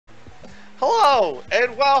Hello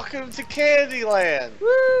and welcome to Candyland.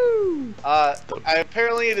 Woo!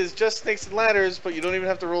 Apparently it is just snakes and ladders, but you don't even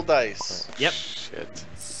have to roll dice. Yep. Shit.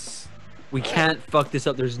 We can't fuck this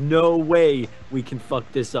up. There's no way we can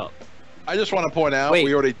fuck this up. I just want to point out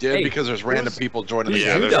we already did because there's random people joining the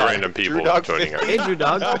Yeah, game. there's random people joining us. Hey, Drew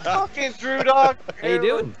Dog. Oh, fucking Drew Dog. How you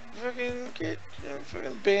doing? Fucking get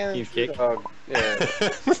fucking banned. You Drew kick? Dog. Yeah.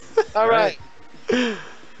 All right.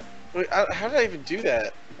 Wait, how did I even do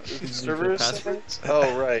that? Server settings?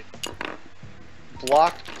 Oh right.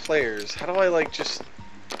 Blocked players. How do I like just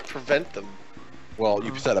prevent them? Well,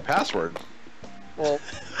 you set a password. Well,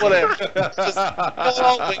 whatever.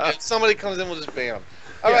 Just, somebody comes in, we'll just ban them.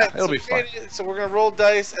 All right, it'll be fun. So we're gonna roll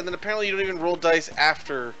dice, and then apparently you don't even roll dice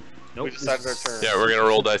after Nope. we decided our turn. Yeah, we're gonna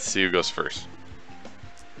roll dice to see who goes first.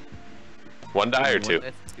 One die or two?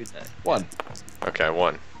 One. Okay,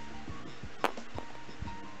 one.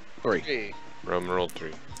 Three. Three. Roman rolled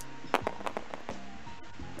 3.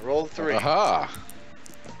 Roll 3. Aha.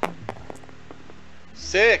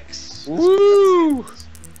 6. Woo!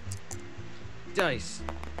 Dice.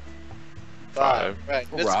 5.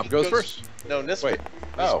 Right. Well, Rob goes first. No, Nisvin. Wait.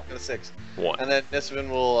 Oh. Got a 6. 1. And then Nisvin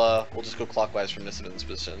will we'll just go clockwise from Nisvin's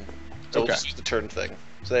position. So we'll just use the turn thing.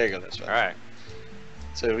 So there you go, Nisvin. All right.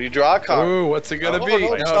 So you draw a card. Ooh, what's it gonna be?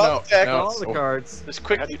 no, No. All the cards. Just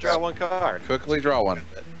quickly How do you draw one card? Quickly draw one.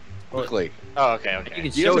 Quickly. Oh, okay, okay. You can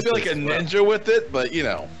You show have to it be like a us as ninja with it, but you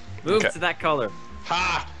know. well. Move Okay. to that color.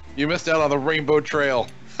 Ha! You missed out on the rainbow trail.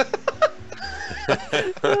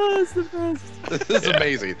 Oh, it's the best. This is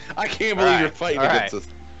amazing. I can't believe you're Alright, fighting alright. against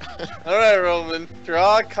this. All right, Roman.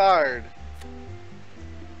 Draw a card.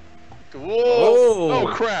 Whoa. Oh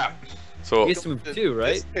Oh, crap! So, you get some too,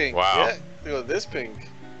 right? This pink. Wow. Yeah, go with this pink.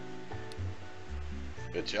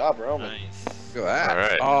 Good job, Roman. Nice. Look at that.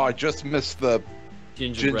 Alright. Oh, I just missed the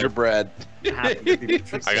gingerbread. Happens to be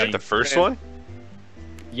the I got the first Man. one?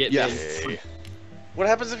 Yes. Yay. What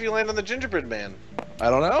happens if you land on the gingerbread man? I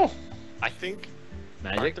don't know. I think.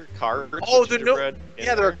 Aren't Magic. there cards? Oh, with there no. gingerbread in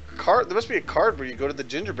Yeah, there are card. There must be a card where you go to the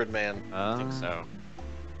gingerbread man. I think so.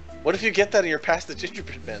 What if you get that and you're past the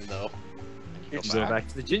gingerbread man though? You go back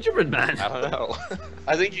to the gingerbread man. I don't know.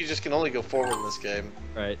 I think you just can only go forward in this game.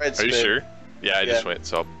 Right. Red Are you spin. sure? Yeah, I just Yeah. went,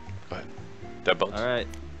 so go ahead. Dead bones. All right.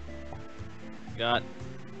 Got.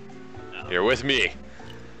 You're with me.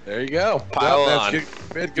 There you go. Pile That's on. good.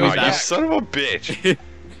 It Oh, goes you back. son of a bitch.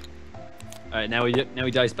 All right. Now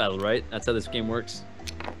we dice battle, right? That's how this game works.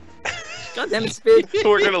 God damn it, Speed.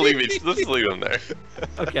 We're gonna leave it. Let's leave him there.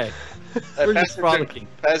 Okay. Hey, We're pass just your turn. frolicking.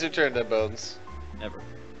 Pass your turn, Dead Bones. Never.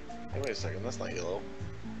 Hey, wait a second. That's not yellow.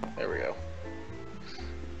 There we go.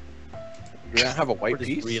 You don't have a We're white just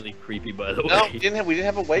piece? really creepy, by the way. No, we didn't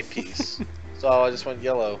have a white piece. So I just went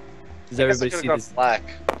yellow. Does I guess I everybody could've see gone this?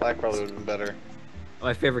 black. Black probably would have been better.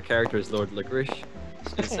 My favorite character is Lord Licorice.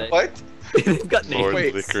 Just gonna say. What? They've got Lord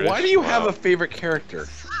names. Wait, Licorice. why do you have Wow. a favorite character?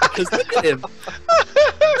 Because look at him.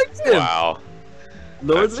 Look at him. Wow.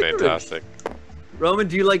 Lord That's Licorice. fantastic. Roman,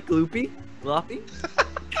 do you like Gloopy? Gloppy?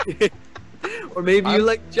 Or maybe you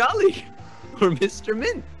like Jolly? Or Mr.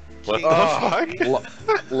 Mint? What the Oh,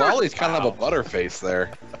 fuck? Lolly's kind of a butterface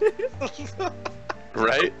there.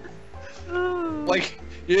 Right? Like,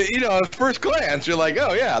 you know, at first glance, you're like,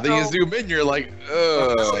 oh yeah. Then you No. zoom in, you're like,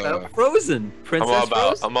 ugh. Frozen. Princess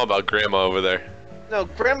Frozen. I'm all about grandma over there. No,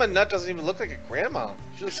 Grandma Nut doesn't even look like a grandma.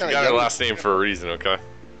 She looks She kind got of her young. last name for a reason, okay?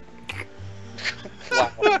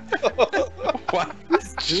 Wow. Wow.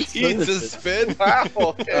 Jesus, Spin. Wow.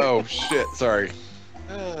 Okay. Oh shit, sorry.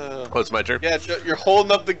 Oh, it's my turn? Yeah, you're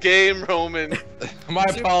holding up the game, Roman. My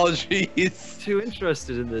apologies. Too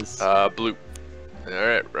interested in this. Blue.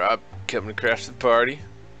 Alright, Rob, coming to crash the party.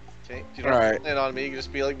 Okay, you don't have Alright. to land on me. You can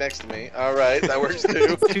just be like next to me. All right, that works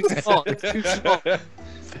too. Too small. It's too small. It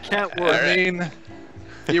can't work. I mean,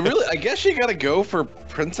 you really, I guess you gotta go for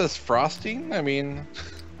Princess Frosting. I mean,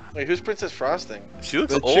 Wait, who's Princess Frosting? She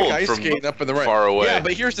looks the old chick ice from skating up in the right. far away. Yeah,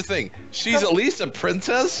 but here's the thing. She's at least a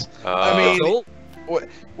princess. I mean, It's old.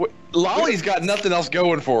 Lolly's got nothing else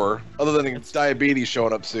going for her other than diabetes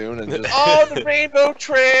showing up soon and just. Oh, the Rainbow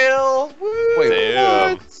Trail! Woo! Wait,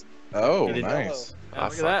 damn. Oh, It is nice. Yeah,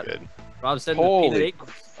 That's look at not that. good. Rob said Holy the peanut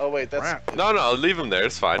acorns. Oh wait, that's Crap. No, no, leave him there.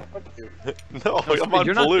 It's fine. fuck you. No, No, I'm on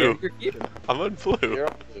you're not blue. there, you're keeping. I'm on blue. You're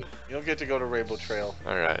on blue. You don't get to go to Rainbow Trail.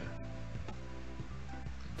 Alright.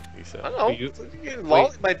 You I said. don't know. You-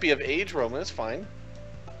 Lolly might be of age, Roman. It's fine.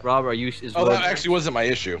 Rob, are you? Is Oh, Rob- that actually wasn't my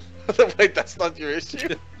issue. Wait, that's not your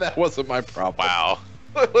issue. That wasn't my problem. Wow.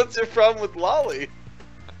 What's your problem with Lolly?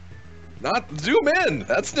 Not zoom in.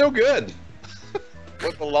 That's no good.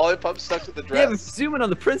 What, the lollipop stuck to the Yeah, but dress? zoom in on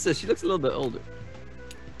the princess. She looks a little bit older.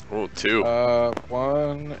 Oh, 2.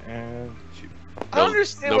 1 and 2. I don't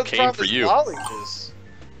understand no what the cane problem for with you. Lolly is.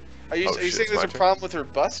 Are you Oh, saying shit, there's my a turn. problem with her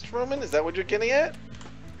bust, Roman? Is that what you're getting at?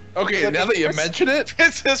 Okay, now that you mention it,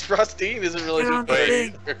 Princess Frostine isn't really Get on doing the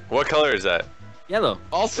great thing. either. What color is that? Yellow.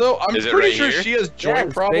 also, I'm Is it pretty right sure here? she has Yeah, joint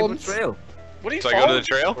it's Rainbow problems. Trail. What are you So I go to the following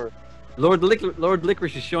trail? for? Lord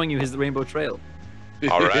Licorice is showing you his Rainbow Trail.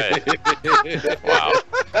 All right. Wow.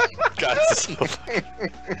 God,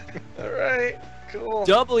 Alright, cool.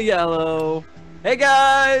 Double yellow. Hey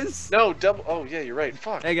guys. No, double. Oh, yeah, you're right.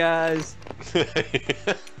 Fuck. Hey guys.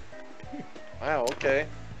 Wow, okay.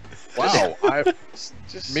 Wow,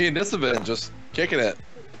 Just me and this have been just kicking it.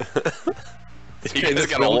 You guys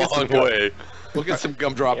got a long way. We'll get some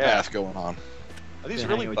gumdrop Yeah. pass going on. Are these Yeah,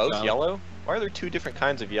 really hang with both Charlie. yellow? Why are there 2 different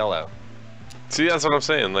kinds of yellow? See, that's what I'm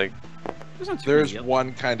saying. Like, There's not too There's many yellow.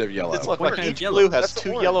 one kind of yellow. It's look What like kind of each yellow? blue has That's the 2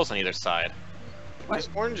 orange. yellows on either side. there's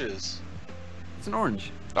oranges. It's an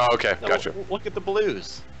orange. oh, okay, No, gotcha. Look at the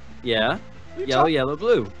blues. Yeah. What are you Yellow, talking- yellow,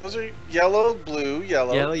 blue. Those are yellow, blue,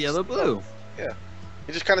 yellow. Yellow, yellow, blue. Yeah.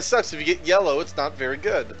 It just kind of sucks. If you get yellow, it's not very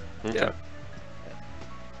good. Okay. Yeah.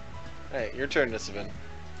 Hey, your turn, Nisovin.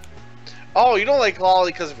 Oh, you don't like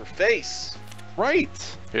Lolly because of her face. Right.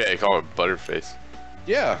 Yeah, you call it Butterface.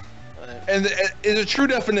 Yeah. Uh, And it's a true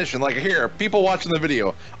definition. Like here, people watching the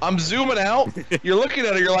video, I'm zooming out. You're looking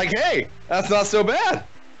at it. You're like, hey, that's not so bad.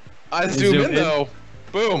 I zoom in though.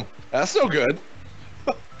 Boom. That's so good.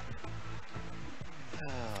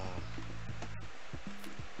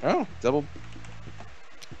 Oh, double.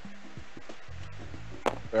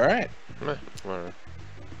 All right. Meh, whatever.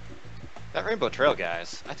 That Rainbow Trail,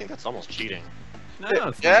 guys, I think that's almost cheating. No,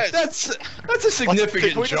 it's yes, That's a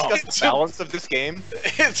significant Can we jump. discuss the balance of this game?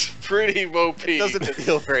 it's pretty OP. It doesn't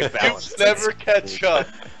feel very You balanced. never catch up.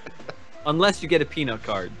 Unless you get a peanut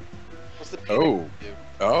card. What's the peanut Oh. do?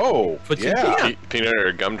 Oh, Put your yeah. peanut. Peanut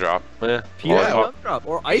or gumdrop. Yeah. Peanut Yeah. gumdrop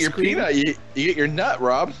or ice Your cream. peanut, you get your nut,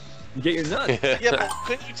 Rob. You get your nut. Yeah, but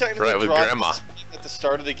couldn't you technically Right, with draw grandma. at the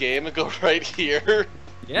start of the game and go right here?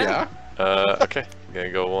 Yeah. Okay. I'm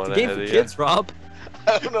gonna go one It's a game ahead for of you. kids, Rob.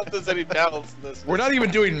 I don't know if there's any balance in this. We're not even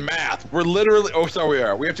doing math. We're literally. Oh, sorry, we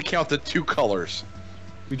are. We have to count the 2 colors.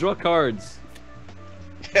 We draw cards.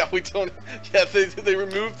 Yeah, we don't. Yeah, they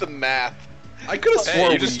removed the math. I could have Hey,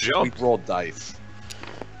 sworn you just jumped. we rolled dice.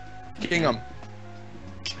 Gingham.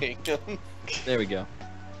 Kingdom. There we go.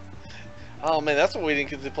 Oh man, that's what we didn't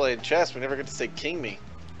get to play in chess. We never get to say king me.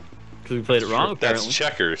 Because we played it wrong, That's apparently.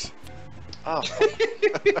 checkers. Oh.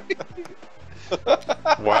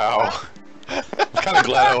 Wow. I'm kind of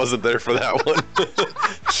glad I wasn't there for that one.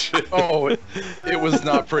 Shit. Oh, it was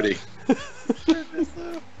not pretty.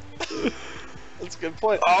 That's a good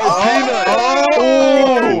point.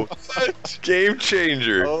 Oh, game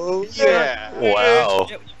changer. Oh yeah! Wow.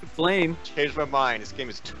 Yeah, you can flame. Changed my mind. This game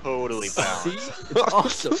is totally See? balanced. It's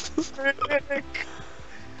awesome.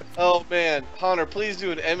 Oh man, Hunter, please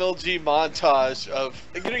do an MLG montage of.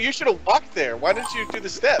 You know, you should have walked there. Why didn't you do the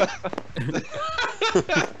step?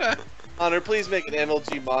 Hunter, please make an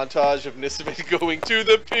MLG montage of Nisovin going to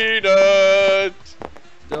the peanut.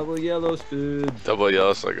 Double yellow spoon. Double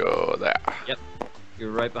yellow, so I go there.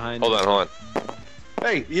 You're right behind Hold me. on, hold on.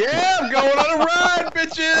 Hey, yeah, I'm going on a ride,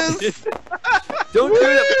 bitches. Don't do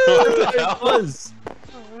What the that. hell? It was.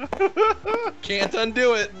 Can't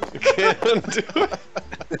undo it. Can't do it.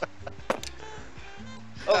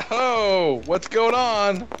 Oh, what's going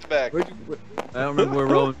on? Back. I don't remember where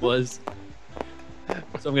Rowan was.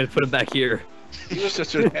 So I'm gonna put him back here. You're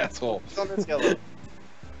such an asshole. It's on this yellow. There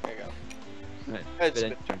you go. Alright, Head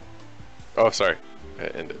spin spin. it. Oh, sorry. I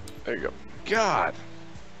ended. There you go. God.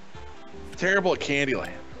 Terrible at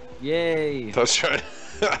Candyland. Yay. I was trying.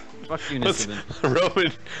 Fuck you, What's- Nisovin.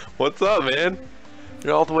 Roman, what's up, man?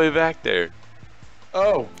 You're all the way back there.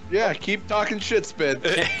 Oh, yeah, keep talking shit, Spin.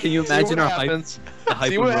 Can you See imagine what our hype? happens. The hype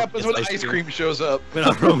See when what Rowan happens gets when ice cream shows up. When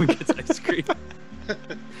our Roman gets ice cream.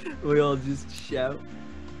 We all just shout.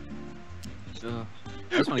 Oh,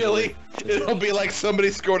 I just wanna go Really? away. It'll be like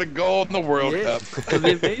somebody scored a goal in the World Yeah, Cup. it'll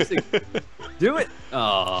be amazing. Do it.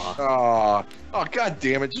 Aw. Oh, god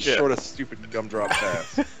damn it, just Yeah. short a stupid gumdrop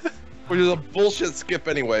pass. Which is a bullshit skip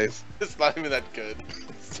anyways. It's not even that good.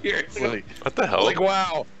 Seriously. What the hell? Like,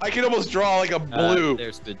 wow, I can almost draw like a blue.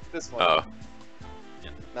 There's good. This one. Oh,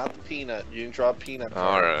 Not the peanut. You didn't draw peanut.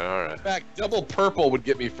 all right, all right. In fact, double purple would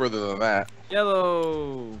get me further than that.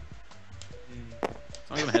 Yellow.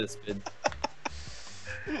 I'm gonna head a spin.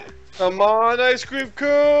 Come on, ice cream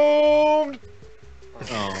cone!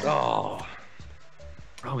 Oh. Oh,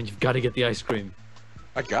 Rowan, you've got to get the ice cream.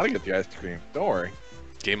 I gotta get the ice cream. Don't worry.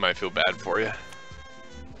 Game might feel bad for you.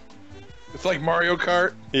 It's like Mario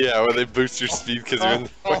Kart. Yeah, where they boost your speed because you're in the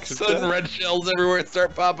All of a fucking... sudden, red shells everywhere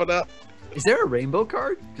start popping up. Is there a rainbow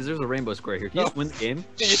card? Because there's a rainbow square here. Can you just win the game?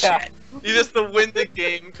 Yeah. You just the win the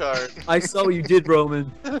game card. I saw what you did,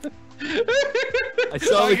 Roman. I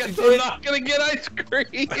saw what you I'm did. not gonna get ice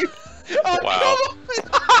cream. Oh, Wow.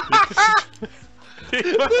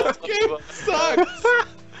 This game sucks.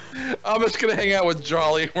 I'm just gonna hang out with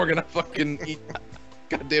Jolly and we're gonna fucking eat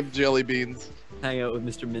goddamn jelly beans. Hang out with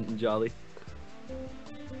Mr. Mint and Jolly.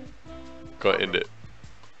 Go end it.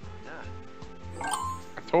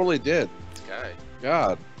 I totally did. This guy.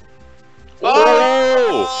 God.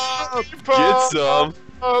 Oh! Get some.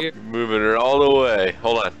 Here. Moving it all the way.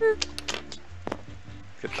 Hold on.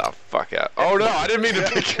 Get the fuck out. Oh no, I didn't mean to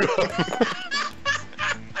pick you up.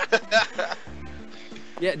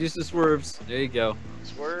 Yeah, do some swerves. There you go.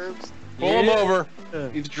 Swerves. Pull him over.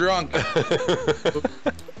 He's drunk. God.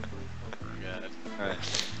 Alright.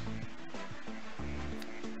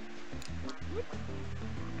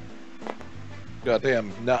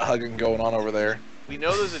 Goddamn nut hugging going on over there. We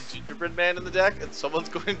know there's a gingerbread man in the deck, and someone's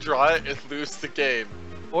going to draw it and lose the game.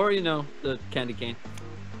 Or, you know, the candy cane.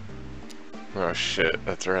 Oh shit,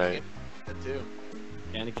 that's right. That too.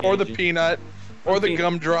 Candy cane. Or the peanut. Or the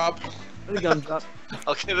gumdrop. Or the gumdrop.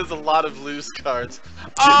 Okay, there's a lot of loose cards.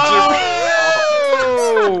 Oh!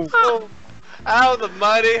 Oh! How the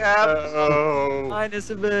mighty have. Oh. Hi,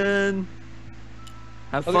 Nisabin.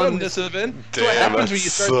 Have How's it going, fun. Nisabin? That's Damn, what happens that when you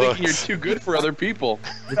start thinking you're sucks. too good for other people.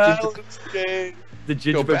 The, Balance game. the Go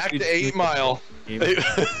gingerbread back to tree 8 Mile.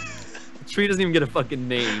 The tree doesn't even get a fucking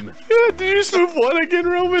name. Yeah, did you just move one again,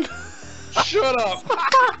 Roman? Shut up!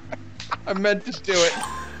 I meant to do it.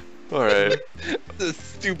 Alright. This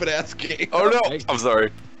stupid ass game. Oh no! I'm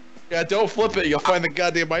sorry. Yeah, don't flip it. You'll find the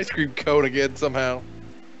goddamn ice cream cone again somehow.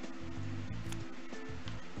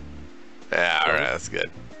 Yeah, alright, that's good.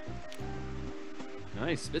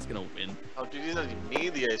 Nice, Spit's gonna win. Oh, dude, he doesn't even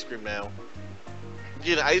need the ice cream now.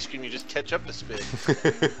 You get ice cream, you just catch up to Spit.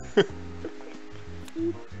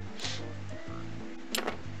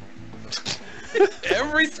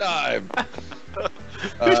 Every time.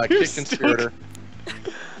 Kick Conspirator.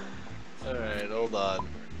 Alright, hold on.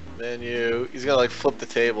 Menu. He's gonna like flip the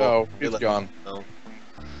table. Oh, it's gone.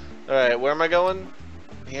 Alright, where am I going?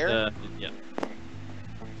 Here? Yeah.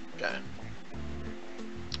 Okay.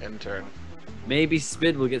 End turn. Maybe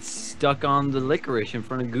Spit will get stuck on the licorice in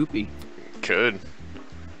front of Goopy. Could.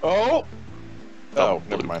 Oh! Oh,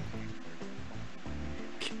 never mind.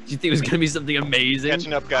 Do you think it was gonna be something amazing?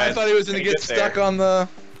 Catching up, guys. I thought he was gonna get stuck on the...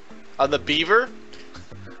 On the beaver?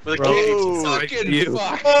 With a Bro. cage. Sorry for Fucking you.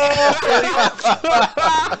 fuck!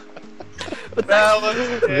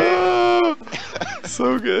 Balance game.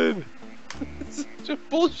 So good. It's a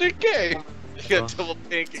bullshit game. You got double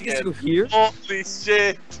pink Did you guys go again. here? Holy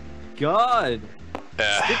shit. God.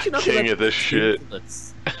 Yeah, Stitching up king like of this shit.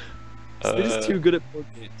 ridiculous. Spit is too good at board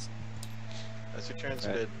games. That's your turn,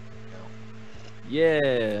 Spit.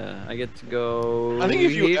 Yeah, I get to go. I think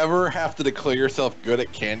if you here. ever have to declare yourself good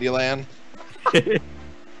at Candyland, we're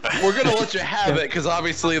gonna let you have it, because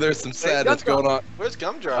obviously there's some sadness going on. Where's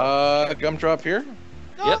Gumdrop? Gumdrop here?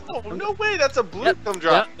 No, Yep. no way, that's a blue Yep,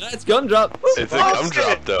 Gumdrop. Yeah, that's Gumdrop. It's a Oh, gumdrop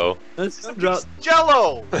shit. though. That's Gumdrop.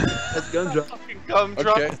 Jello! That's Gumdrop. Fucking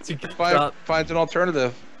Gumdrop. Okay. That's a Find, Gumdrop. finds an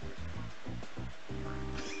alternative.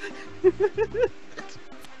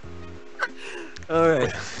 All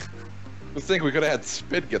right. I think we could have had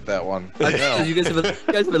Spit get that one. So No. you guys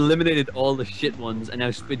have eliminated all the shit ones, and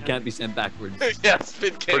now Spit can't be sent backwards. Yeah,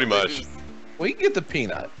 Spit can't Pretty much. lose. We can get the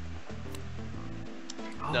peanut.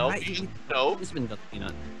 No, Alright, no, This one got the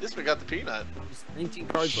peanut. this one got the peanut. Just 19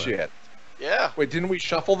 cards left. Shit. Yeah. Wait, didn't we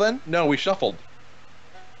shuffle then? No, we shuffled.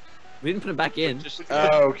 We didn't put it back in. Just,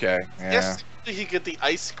 Oh, okay. Yeah. yes, he get the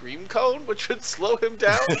ice cream cone, which would slow him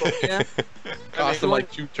down. But Yeah. Cost him like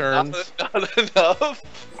 2 turns. not enough.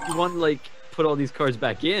 You want to like put all these cards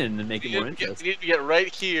back in and make it more You interesting. need to get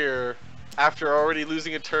right here after already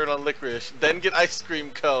losing a turn on licorice. Then get ice cream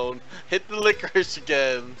cone. Hit the licorice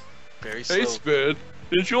again. Very slow. Hey, Spit.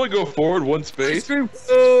 Didn't you only go forward 1 Ice space? cream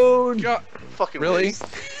cone. God, Fucking really? waste.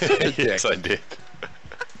 Yes, I did.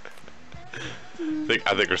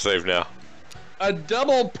 I think we're safe now. A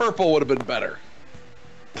double purple would have been better.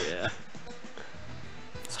 Yeah.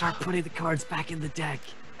 Start putting the cards back in the deck.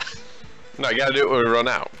 No, I gotta do it when we run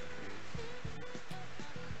out.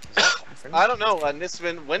 I don't know,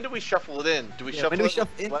 Nisman, when do we shuffle it in? Do we Yeah, shuffle when do we it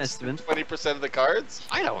shuffle in, less than Nisman? 20% of the cards?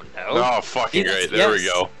 I don't know. Oh, fucking Yes, great. There we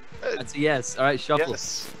yes. go. That's a yes. All right, shuffle.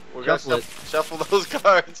 Yes. We're gonna Shuffle it. shuffle those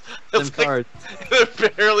cards. Them It's like cards. they're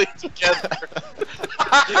barely together.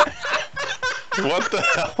 What the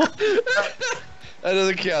hell? That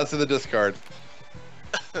doesn't count. It's in the discard.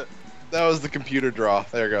 That was the computer draw.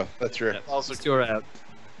 There you go. That's your. Yep. Also, Let's do her out.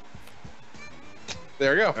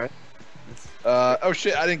 There you go. Alright. Oh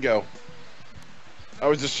shit! I didn't go. I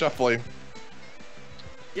was just shuffling.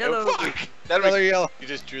 Yellow. Oh, fuck! that Another was, yellow. you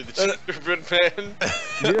just drew the gingerbread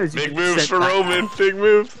man. Big moves for Roman. Big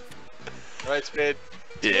moves. All right, Spade.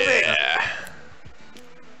 Yeah.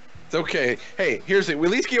 It's okay. Hey, here's it. We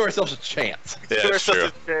at least gave ourselves a chance. Yeah, Give that's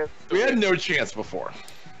ourselves true. a chance to We had win. no chance before.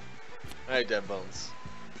 All right, Dead Bones.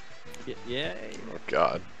 Yeah. Oh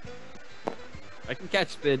God. I can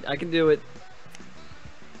catch Spid. I can do it.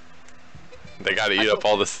 They gotta eat up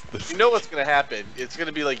all this. You know what's gonna happen? It's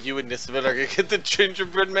gonna be like you and Nisbet are gonna get the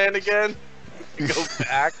gingerbread man again. And go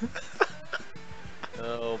back.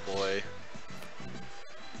 Oh boy.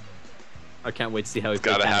 I can't wait to see how we It's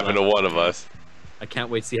gotta happen to one of us. I can't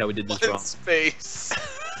wait to see how we did this One wrong. space.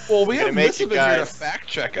 Well, we Gonna have make you Nisbet here to guys. fact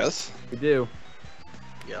check us. We do.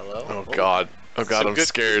 Yellow. Oh God. Oh God, Some I'm good-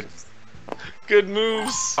 scared. Good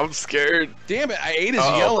moves. I'm scared. Damn it! I ate his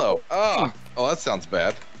Uh-oh. yellow. Oh, that sounds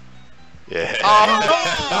bad. Yeah.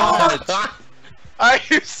 Oh, are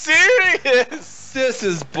you serious? This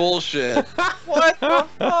is bullshit. What the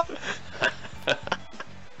fuck?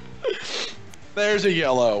 There's a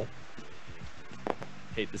yellow.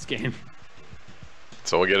 Hate this game.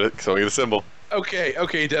 Someone get it. Someone get a symbol.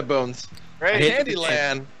 Okay, Dead Bones. Right. hate-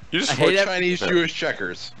 Candyland You I just hate or it. Chinese No. Jewish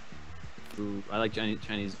checkers. Ooh, I like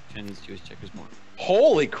Chinese Jewish checkers more.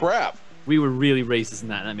 Holy crap! We were really racist in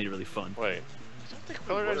that, and that made it really fun. Wait. I don't think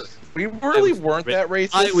we were. We really was weren't that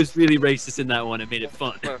racist. I was really racist in that one. It made it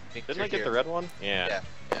fun. Didn't I get the red one? Yeah.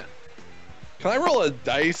 Yeah. Can I roll a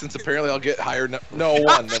dice since apparently I'll get higher? No,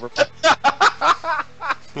 one. Never mind.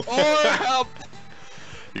 Oh, help!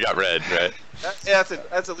 You got red, right? Yeah,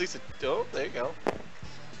 that's at least a. Oh, there you go.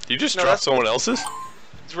 You just No, dropped that's- someone else's?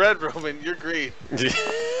 It's red, Roman. You're green. Been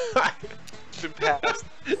passed.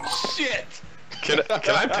 Shit! Can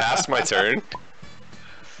I pass my turn?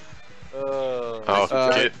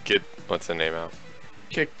 Oh, get what's the name out?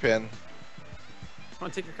 Kick pin. Come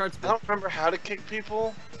on, take your cards. I don't remember how to kick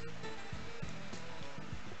people.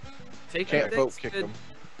 Take Can't your vote kick them.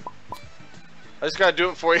 I just gotta do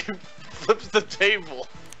it for you. Flips the table.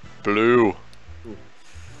 Blue.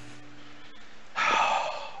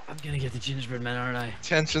 I'm gonna get the gingerbread man, aren't I?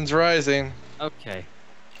 Tension's rising. Okay.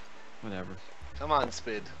 Whatever. Come on,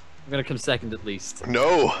 Spid. I'm gonna come second at least.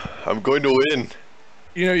 No, I'm going to win.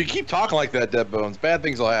 You know, you keep talking like that, Dead Bones. Bad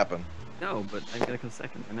things will happen. No, but I'm gonna come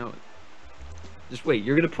second. I know it. Just wait.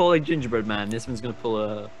 You're gonna pull a gingerbread man. This one's gonna pull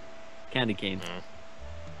a candy cane.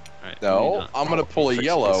 All right. No, I'm gonna pull a Fix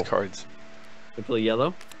yellow. these cards. Gonna pull a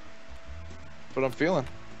yellow. That's what I'm feeling.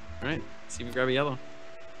 All right. See if we grab a yellow.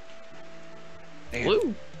 Man.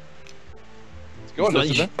 Blue. Let's go,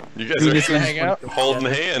 Nisbet. You guys Dude, are this gonna one's hang fun. out? holding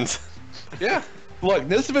hands. Yeah. Look,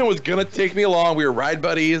 Nisbet was gonna take me along. We were ride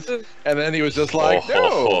buddies, and then he was just like,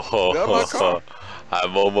 "No, not my car."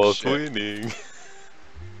 I'm almost Shit. winning.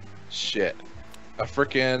 Shit. A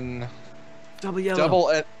frickin' Double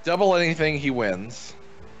yellow. double anything he wins.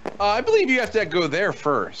 I believe you have to go there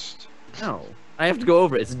first. No. I have to go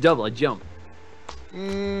over it. It's a double. I jump.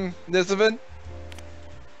 Nisbet?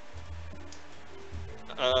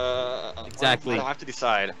 Exactly. I don't have to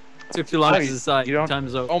decide. Took too long Oh, to decide. you don't- Time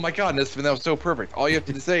is over. Oh my god, Nisbet, that was so perfect. All you have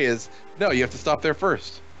to say is, no, you have to stop there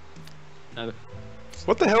first.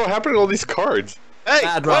 What the hell happened to all these cards? Hey,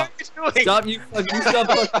 Bad what rock. are you doing? Stop you stop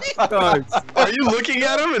fucking cards. Are you looking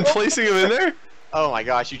at them and placing them in there? Oh my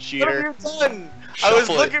gosh, you What have cheater. you done? I was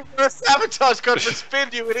Shuffle it. looking for a sabotage card for Spin,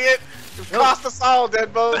 you idiot. You've cost us all,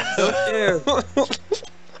 Dead Bones. Don't care.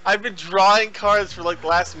 I've been drawing cards for like the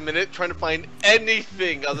last minute trying to find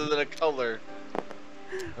anything other than a color.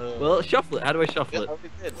 Well, shuffle it. How do I shuffle yeah, I it? already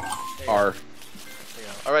did. There you R.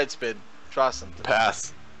 go. Alright, Spin. Draw something.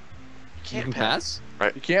 Pass. You can pass?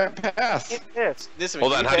 You can't pass. Can't pass. Listen,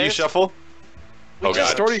 Hold on, how do you pass? shuffle? We Oh,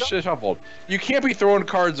 just God. It's already shuffled. You can't be throwing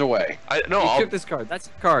cards away. No, You I'll... took this card. That's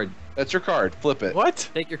your card. That's your card. Flip it. What?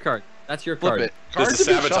 Take your card. That's your Flip card. it. This Cards is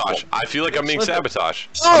have been sabotage. shuffled. I feel like I'm being Flip it. sabotaged.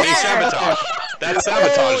 Oh! I'm being sabotaged. That's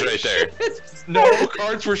sabotage right there. No,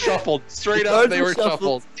 cards were shuffled. Straight up, Cards they were were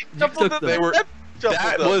shuffled. You Shuffled took them. They were.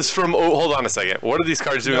 That was from... Oh, hold on a second. What are these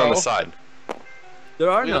cards doing on No. the side?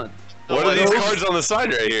 There are Yeah. none. What are these Those- cards on the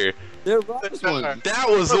side right here? They're Rob's ones. That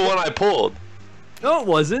was the one I pulled. No, it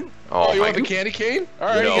wasn't. Oh, you my want the candy cane? All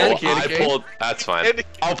right, No, you got the I candy cane. pulled... That's fine. Candy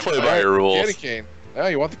I'll play All by right, your rules. Candy cane. Oh,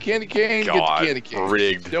 you want the candy cane? Get the God, candy cane.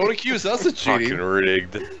 rigged. Don't accuse us of Fucking cheating.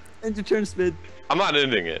 rigged. End your turn, Spid. I'm not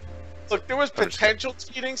ending it. Look, there was potential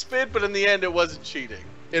cheating, Spin, but in the end, it wasn't cheating.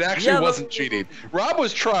 It actually Yellow. wasn't cheating. Rob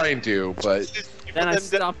was trying to, but Then I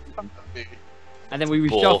stopped. and then we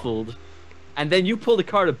reshuffled, and then you pulled a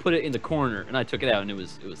card and put it in the corner, and I took it out, and it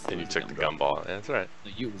was. And you took the gumball. Yeah, that's right.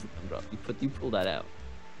 No, you was the gum drop. You pulled that out.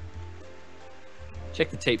 Check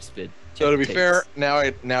the tape, Spid. Check So to the be tapes. fair, now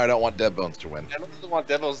I don't want Dead Bones to win. I don't really want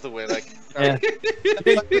Devils to win. Like, Yeah.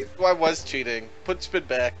 I was cheating. Put Spid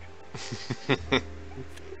back.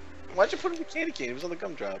 Why'd you put him in the candy cane? He was on the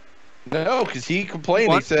gumdrop. No, because he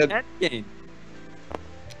complained. He What? said, That game.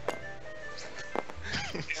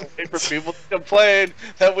 Wait for people to complain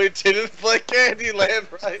that we didn't play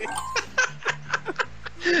Candyland right.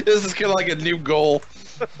 "This is kind of like a new goal."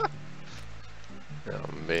 Oh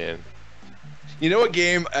man. You know what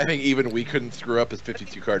game I think even we couldn't screw up is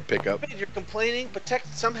 52 card pickup. You're complaining, but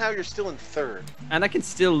somehow you're still in third. And I can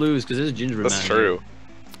still lose because there's a gingerbread That's man. true.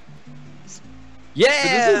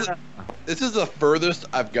 Yeah. So this is the furthest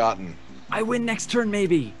I've gotten. I win next turn,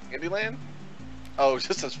 maybe. Candyland? Oh,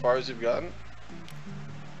 just as far as you've gotten?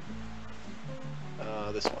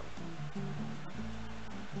 This one.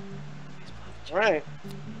 Alright.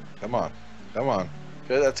 Come on, come on,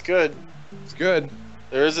 Good, that's good. it's good.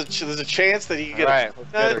 There's a chance that you can get Alright,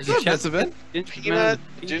 a There's a Good, chance that's event. Gingerbread peanut,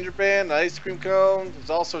 man, gingerbread, an ice cream cone. There's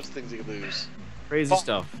all sorts of things you could lose. crazy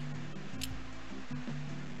stuff.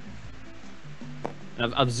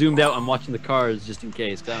 And I've zoomed out. I'm watching the cards just in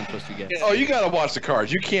case. 'Cause I don't trust you guys. Oh, you gotta watch the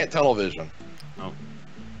cards. You can't tunnel vision. Oh.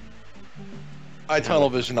 I tunnel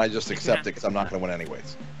vision. I just accept it because I'm not gonna win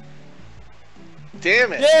anyways.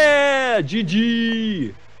 Damn it! Yeah,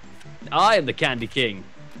 GG. I am the Candy King.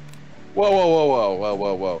 Whoa, whoa, whoa, whoa, whoa,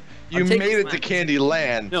 whoa, whoa! You I'm taking made it to mine. Candy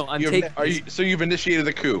Land. No, I'm You've- taking Are you? So you've initiated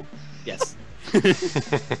the coup. Yes.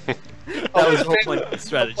 That was the whole point of the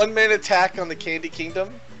strategy. One-man attack on the Candy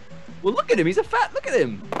Kingdom. Well, look at him. He's a fat. Look at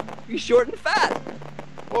him. He's short and fat.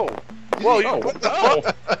 Whoa. Whoa, you, Oh, what the oh.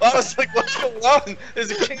 fuck? I was like, what's going on?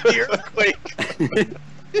 There's a candy earthquake.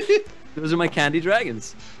 Those are my candy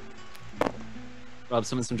dragons. Rob,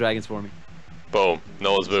 summon some dragons for me. Boom.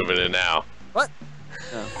 No one's moving in now. What?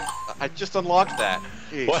 No. I just unlocked that.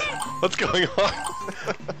 Jeez. What? What's going on?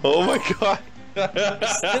 Oh my god.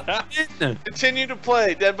 Continue to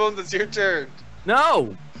play. Dead Bones, it's your turn.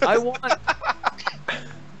 No, I want.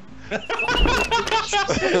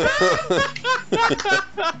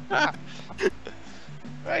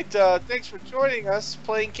 Right, thanks for joining us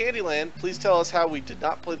playing Candyland. Please tell us how we did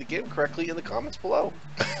not play the game correctly in the comments below.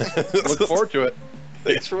 Look forward to it.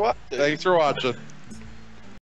 Thanks for watching. Thanks for watching.